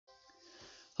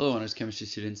Hello, honors chemistry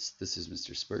students. This is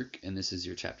Mr. Spurk, and this is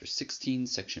your chapter 16,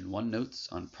 section 1 notes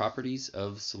on properties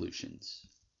of solutions.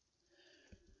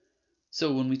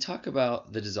 So when we talk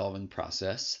about the dissolving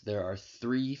process, there are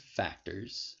three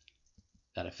factors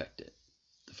that affect it.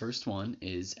 The first one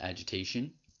is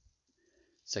agitation,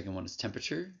 second one is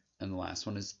temperature, and the last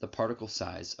one is the particle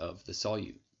size of the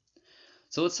solute.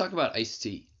 So let's talk about iced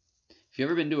tea. If you've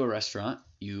ever been to a restaurant,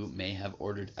 you may have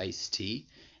ordered iced tea,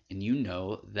 and you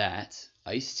know that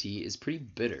iced tea is pretty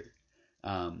bitter.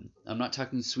 I'm not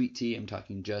talking sweet tea, I'm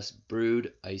talking just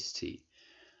brewed iced tea.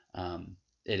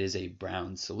 It is a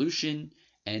brown solution,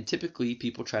 and typically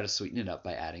people try to sweeten it up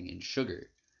by adding in sugar.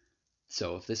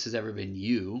 So if this has ever been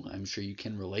you, I'm sure you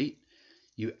can relate.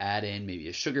 You add in maybe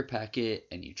a sugar packet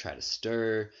and you try to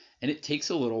stir, and it takes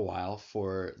a little while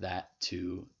for that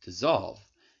to dissolve.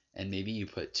 And maybe you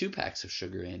put 2 packs of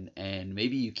sugar in, and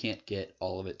maybe you can't get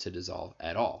all of it to dissolve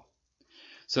at all.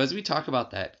 So as we talk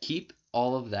about that, keep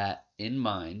all of that in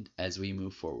mind as we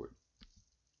move forward.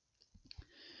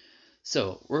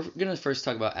 So we're going to first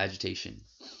talk about agitation.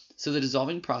 So the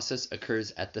dissolving process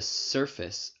occurs at the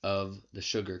surface of the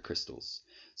sugar crystals.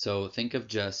 So think of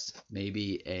just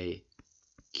maybe a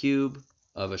cube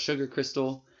of a sugar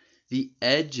crystal. The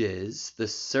edges, the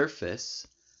surface,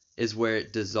 is where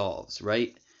it dissolves,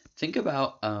 right? Think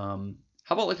about, how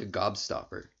about like a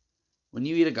gobstopper? When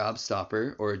you eat a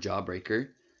gobstopper or a jawbreaker,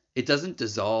 it doesn't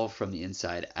dissolve from the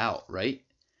inside out, right?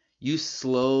 You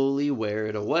slowly wear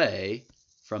it away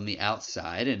from the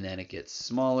outside, and then it gets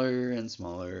smaller and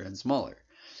smaller and smaller.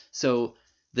 So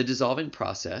the dissolving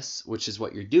process, which is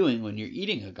what you're doing when you're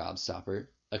eating a gobstopper,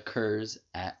 occurs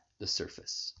at the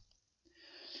surface.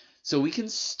 So we can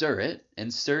stir it,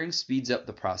 and stirring speeds up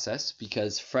the process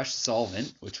because fresh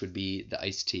solvent, which would be the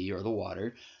iced tea or the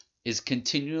water, is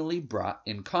continually brought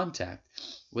in contact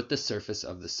with the surface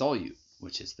of the solute,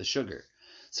 which is the sugar.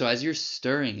 So as you're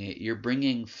stirring it, you're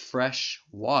bringing fresh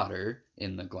water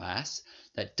in the glass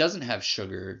that doesn't have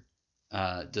sugar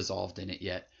dissolved in it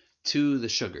yet to the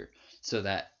sugar. So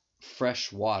that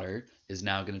fresh water is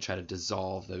now going to try to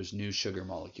dissolve those new sugar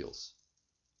molecules.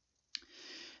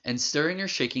 And stirring or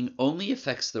shaking only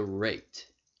affects the rate,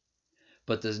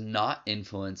 but does not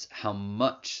influence how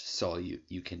much solute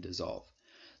you can dissolve.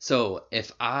 So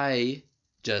if I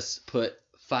just put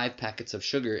 5 packets of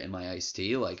sugar in my iced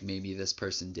tea, like maybe this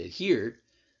person did here,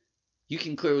 you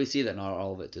can clearly see that not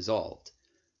all of it dissolved.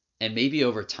 And maybe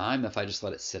over time, if I just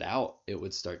let it sit out, it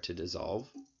would start to dissolve.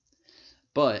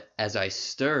 But as I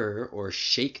stir or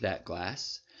shake that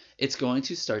glass, it's going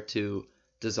to start to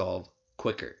dissolve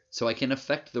quicker. So I can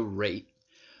affect the rate,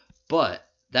 but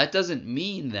that doesn't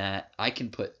mean that I can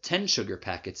put 10 sugar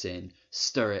packets in,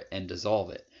 stir it, and dissolve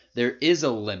it. There is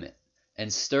a limit,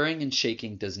 and stirring and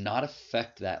shaking does not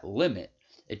affect that limit.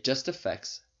 It just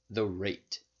affects the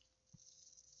rate.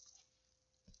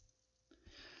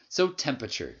 So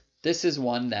temperature. This is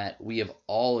one that we have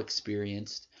all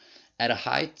experienced. At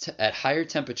higher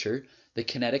temperature, the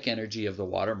kinetic energy of the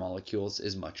water molecules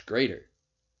is much greater.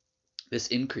 This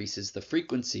increases the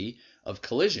frequency of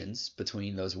collisions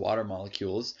between those water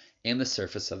molecules and the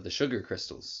surface of the sugar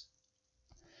crystals.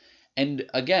 And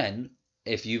again,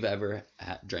 if you've ever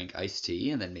drank iced tea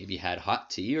and then maybe had hot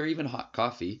tea or even hot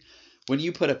coffee, when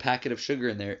you put a packet of sugar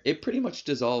in there, it pretty much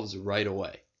dissolves right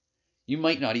away. You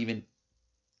might not even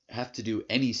have to do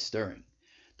any stirring.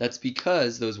 That's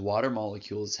because those water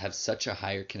molecules have such a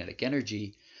higher kinetic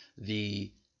energy.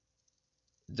 The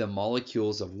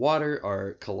molecules of water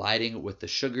are colliding with the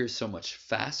sugar so much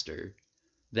faster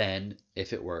than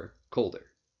if it were colder.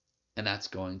 And that's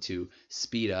going to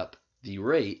speed up the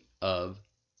rate of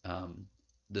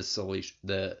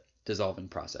the dissolving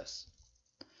process.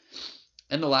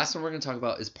 And the last one we're going to talk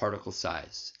about is particle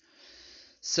size.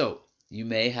 So you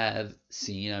may have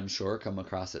seen, I'm sure, come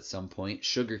across at some point,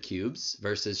 sugar cubes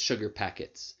versus sugar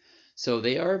packets. So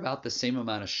they are about the same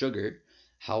amount of sugar.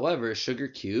 However, a sugar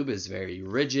cube is very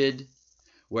rigid,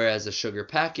 whereas a sugar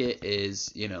packet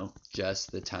is,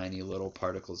 just the tiny little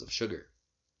particles of sugar.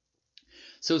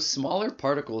 So smaller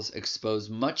particles expose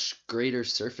much greater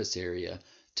surface area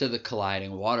to the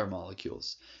colliding water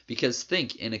molecules. Because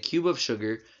think, in a cube of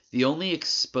sugar, the only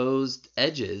exposed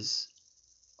edges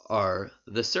are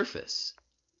the surface.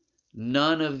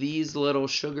 None of these little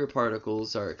sugar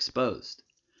particles are exposed.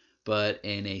 But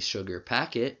in a sugar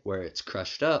packet, where it's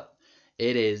crushed up,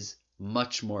 it is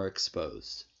much more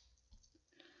exposed.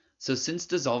 So since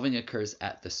dissolving occurs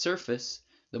at the surface,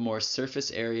 the more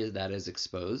surface area that is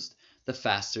exposed, the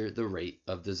faster the rate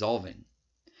of dissolving.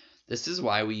 This is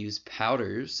why we use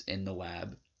powders in the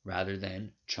lab rather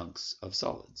than chunks of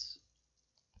solids.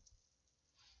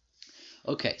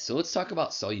 Okay, so let's talk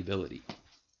about solubility.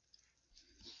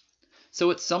 So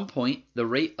at some point, the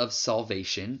rate of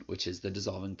solvation, which is the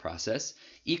dissolving process,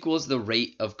 equals the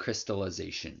rate of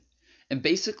crystallization. And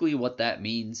basically what that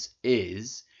means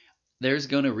is there's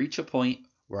going to reach a point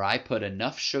where I put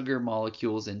enough sugar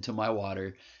molecules into my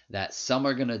water that some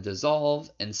are going to dissolve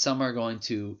and some are going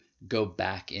to go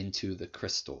back into the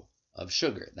crystal of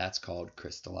sugar. That's called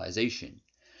crystallization.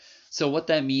 So what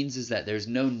that means is that there's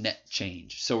no net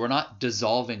change. So we're not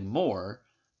dissolving more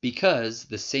because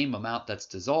the same amount that's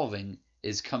dissolving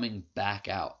is coming back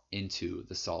out into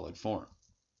the solid form.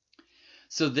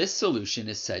 So this solution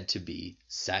is said to be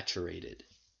saturated.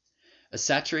 A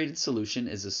saturated solution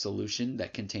is a solution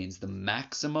that contains the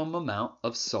maximum amount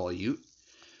of solute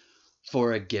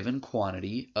for a given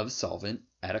quantity of solvent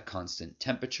at a constant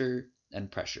temperature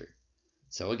and pressure.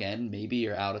 So again, maybe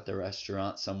you're out at the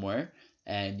restaurant somewhere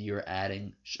and you're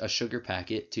adding a sugar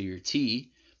packet to your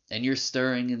tea and you're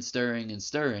stirring and stirring and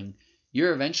stirring.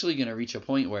 You're eventually going to reach a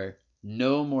point where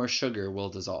no more sugar will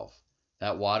dissolve.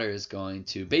 That water is going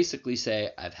to basically say,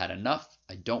 I've had enough,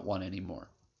 I don't want any more,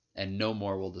 and no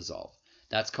more will dissolve.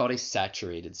 That's called a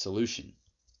saturated solution.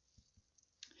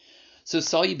 So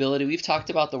solubility, we've talked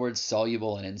about the words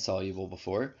soluble and insoluble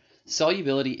before.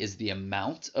 Solubility is the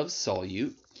amount of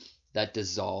solute that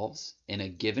dissolves in a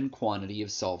given quantity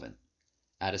of solvent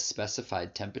at a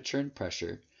specified temperature and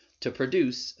pressure to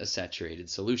produce a saturated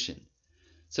solution.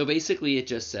 So basically it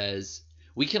just says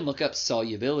we can look up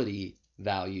solubility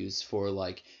values for,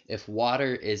 like, if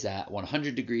water is at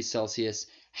 100 degrees Celsius,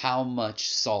 how much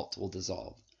salt will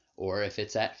dissolve? Or if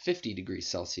it's at 50 degrees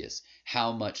Celsius,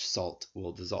 how much salt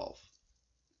will dissolve?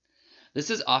 This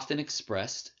is often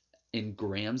expressed in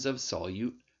grams of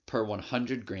solute per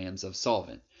 100 grams of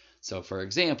solvent. So for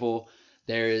example,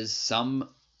 there is some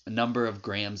number of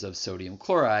grams of sodium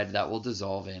chloride that will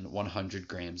dissolve in 100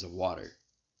 grams of water.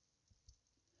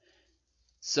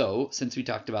 So since we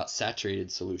talked about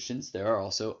saturated solutions, there are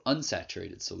also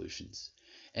unsaturated solutions.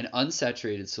 An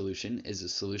unsaturated solution is a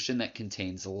solution that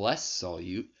contains less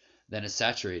solute than a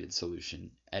saturated solution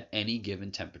at any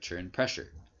given temperature and pressure.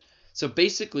 So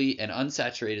basically, an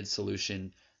unsaturated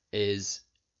solution is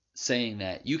saying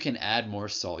that you can add more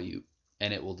solute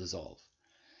and it will dissolve.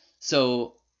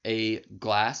 So a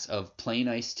glass of plain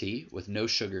iced tea with no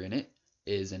sugar in it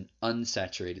is an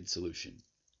unsaturated solution.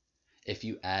 If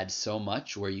you add so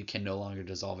much where you can no longer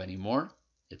dissolve anymore,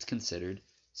 it's considered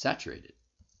saturated.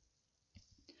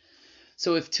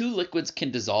 So if two liquids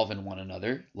can dissolve in one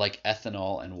another, like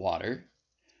ethanol and water,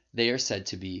 they are said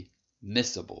to be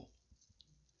miscible.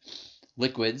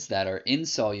 Liquids that are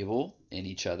insoluble in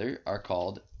each other are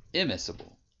called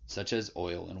immiscible, such as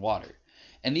oil and water.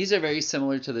 And these are very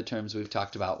similar to the terms we've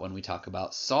talked about when we talk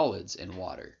about solids in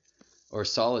water or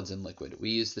solids in liquid. We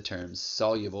use the terms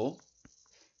soluble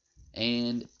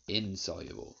and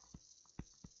insoluble.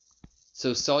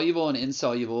 So soluble and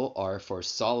insoluble are for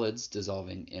solids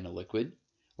dissolving in a liquid,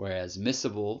 whereas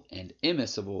miscible and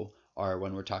immiscible are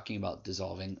when we're talking about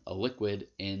dissolving a liquid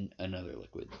in another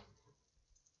liquid.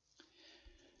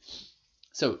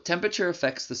 So temperature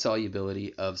affects the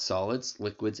solubility of solids,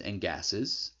 liquids, and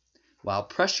gases, while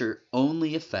pressure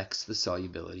only affects the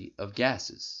solubility of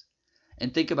gases.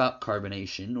 And think about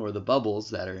carbonation, or the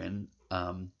bubbles that are in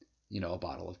a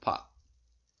bottle of pop.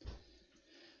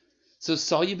 So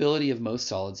solubility of most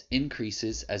solids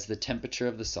increases as the temperature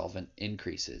of the solvent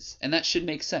increases. And that should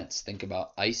make sense. Think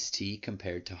about iced tea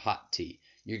compared to hot tea.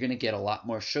 You're going to get a lot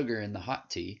more sugar in the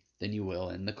hot tea than you will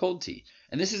in the cold tea.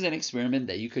 And this is an experiment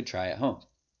that you could try at home.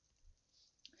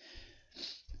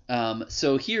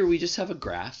 So here we just have a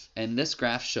graph, and this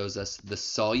graph shows us the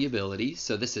solubility.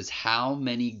 So this is how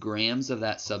many grams of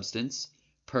that substance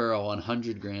per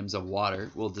 100 grams of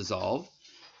water will dissolve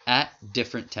at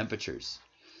different temperatures.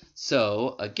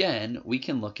 So again, we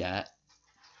can look at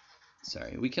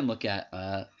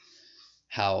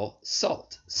how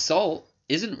salt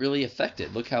isn't really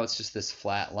affected. Look how it's just this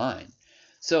flat line.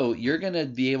 So you're going to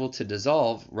be able to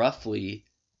dissolve roughly,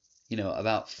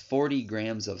 about 40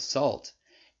 grams of salt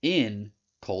in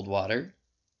cold water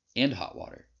and hot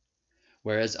water.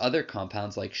 Whereas other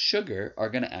compounds like sugar are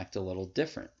going to act a little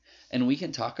different. And we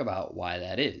can talk about why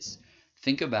that is.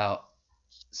 Think about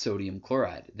sodium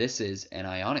chloride. This is an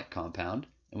ionic compound,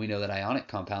 and we know that ionic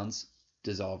compounds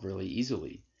dissolve really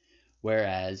easily.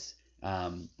 Whereas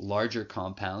larger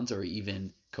compounds or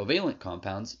even covalent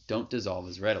compounds don't dissolve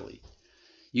as readily.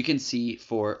 You can see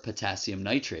for potassium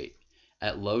nitrate,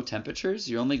 at low temperatures,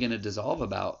 you're only going to dissolve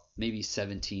about maybe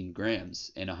 17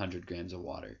 grams in 100 grams of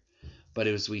water. But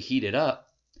as we heat it up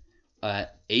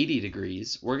at 80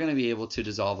 degrees, we're going to be able to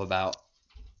dissolve about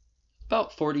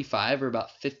 45 or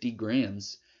about 50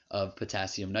 grams of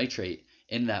potassium nitrate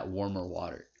in that warmer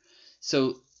water.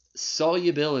 So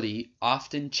solubility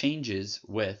often changes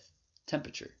with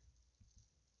temperature.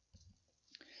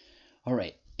 All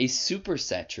right, a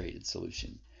supersaturated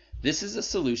solution. This is a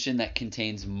solution that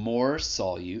contains more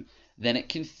solute than it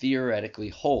can theoretically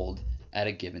hold at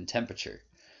a given temperature.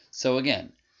 So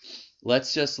again,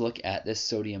 let's just look at this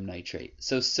sodium nitrate.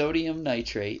 So sodium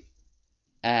nitrate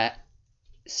at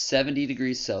 70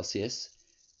 degrees Celsius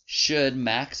should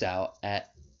max out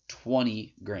at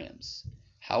 20 grams.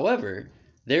 However,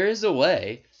 there is a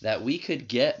way that we could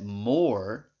get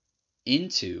more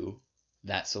into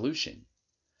that solution.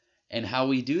 And how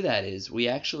we do that is we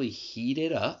actually heat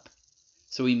it up.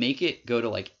 So we make it go to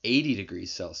like 80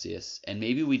 degrees Celsius, and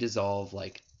maybe we dissolve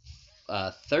like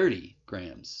 30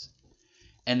 grams.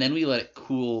 And then we let it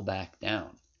cool back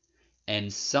down.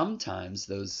 And sometimes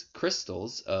those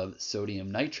crystals of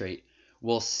sodium nitrate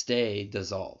will stay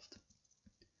dissolved.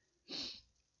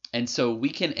 And so we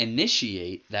can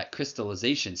initiate that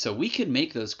crystallization. So we can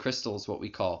make those crystals what we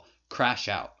call crash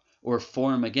out or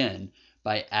form again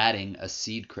by adding a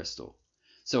seed crystal.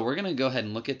 So we're going to go ahead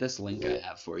and look at this link I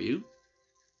have for you.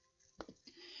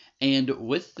 And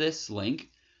with this link,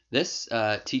 this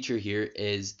teacher here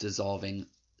is dissolving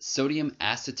sodium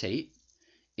acetate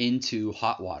into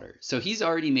hot water. So he's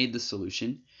already made the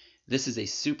solution. This is a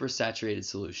supersaturated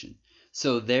solution.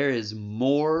 So there is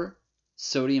more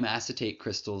sodium acetate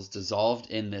crystals dissolved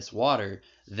in this water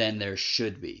than there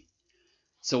should be.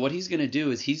 So what he's going to do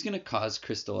is he's going to cause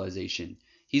crystallization.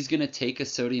 He's going to take a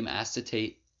sodium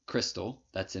acetate crystal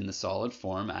that's in the solid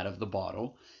form out of the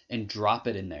bottle and drop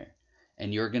it in there.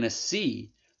 And you're going to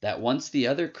see that once the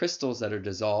other crystals that are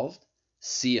dissolved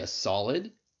see a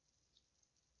solid,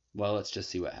 well, let's just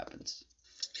see what happens.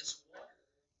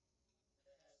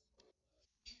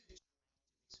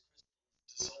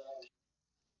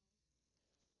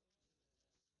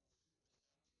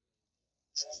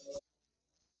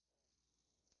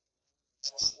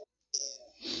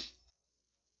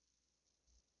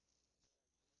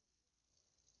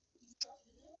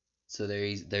 So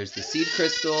there's the seed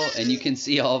crystal, and you can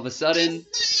see all of a sudden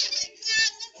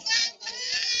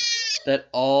that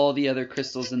all the other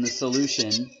crystals in the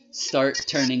solution start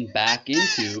turning back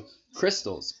into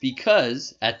crystals,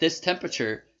 because at this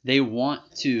temperature they want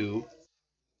to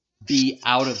be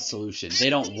out of solution. They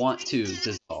don't want to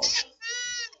dissolve.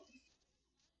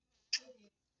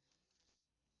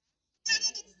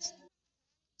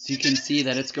 So you can see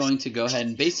that it's going to go ahead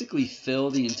and basically fill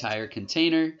the entire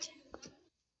container.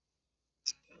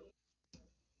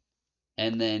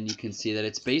 And then you can see that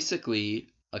it's basically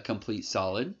a complete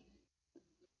solid.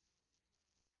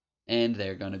 And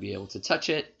they're going to be able to touch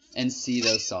it and see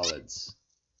those solids.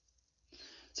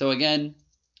 So again,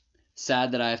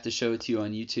 sad that I have to show it to you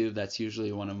on YouTube. That's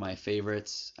usually one of my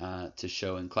favorites to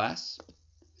show in class.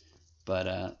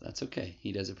 But that's okay.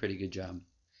 He does a pretty good job.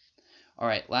 All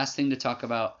right, last thing to talk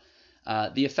about.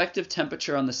 The effective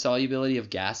temperature on the solubility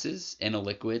of gases in a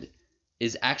liquid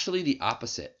is actually the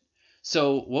opposite.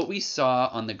 So what we saw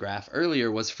on the graph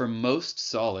earlier was for most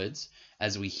solids,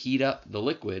 as we heat up the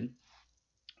liquid,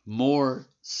 more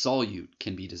solute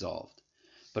can be dissolved.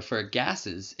 But for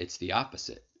gases, it's the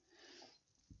opposite.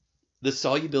 The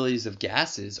solubilities of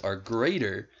gases are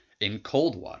greater in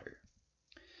cold water.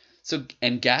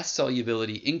 And gas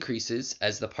solubility increases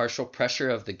as the partial pressure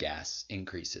of the gas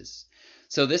increases.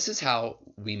 So this is how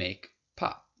we make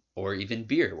pop, or even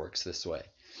beer works this way.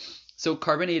 So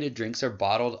carbonated drinks are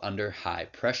bottled under high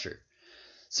pressure.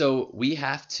 So we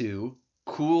have to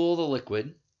cool the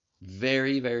liquid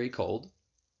very, very cold,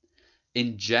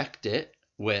 inject it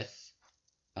with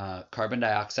carbon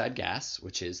dioxide gas,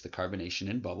 which is the carbonation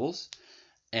in bubbles,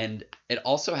 and it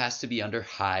also has to be under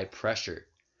high pressure.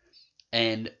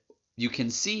 And you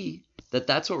can see that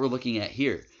that's what we're looking at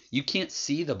here. You can't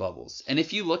see the bubbles. And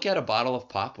if you look at a bottle of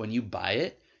pop when you buy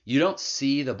it, you don't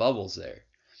see the bubbles there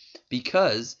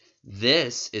because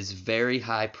this is very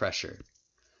high pressure.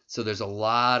 So there's a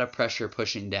lot of pressure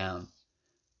pushing down.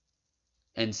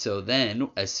 And so then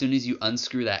as soon as you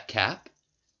unscrew that cap,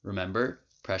 remember,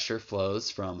 pressure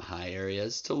flows from high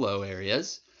areas to low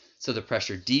areas. So the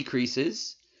pressure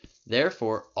decreases.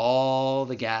 Therefore, all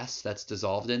the gas that's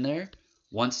dissolved in there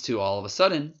wants to all of a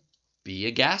sudden be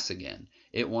a gas again.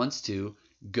 It wants to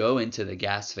go into the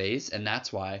gas phase, and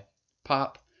that's why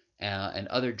pop and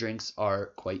other drinks are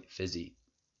quite fizzy.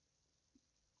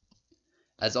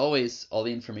 As always, all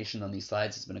the information on these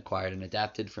slides has been acquired and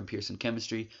adapted from Pearson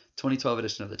Chemistry, 2012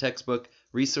 edition of the textbook,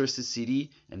 resources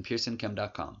CD, and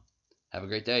pearsonchem.com. Have a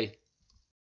great day.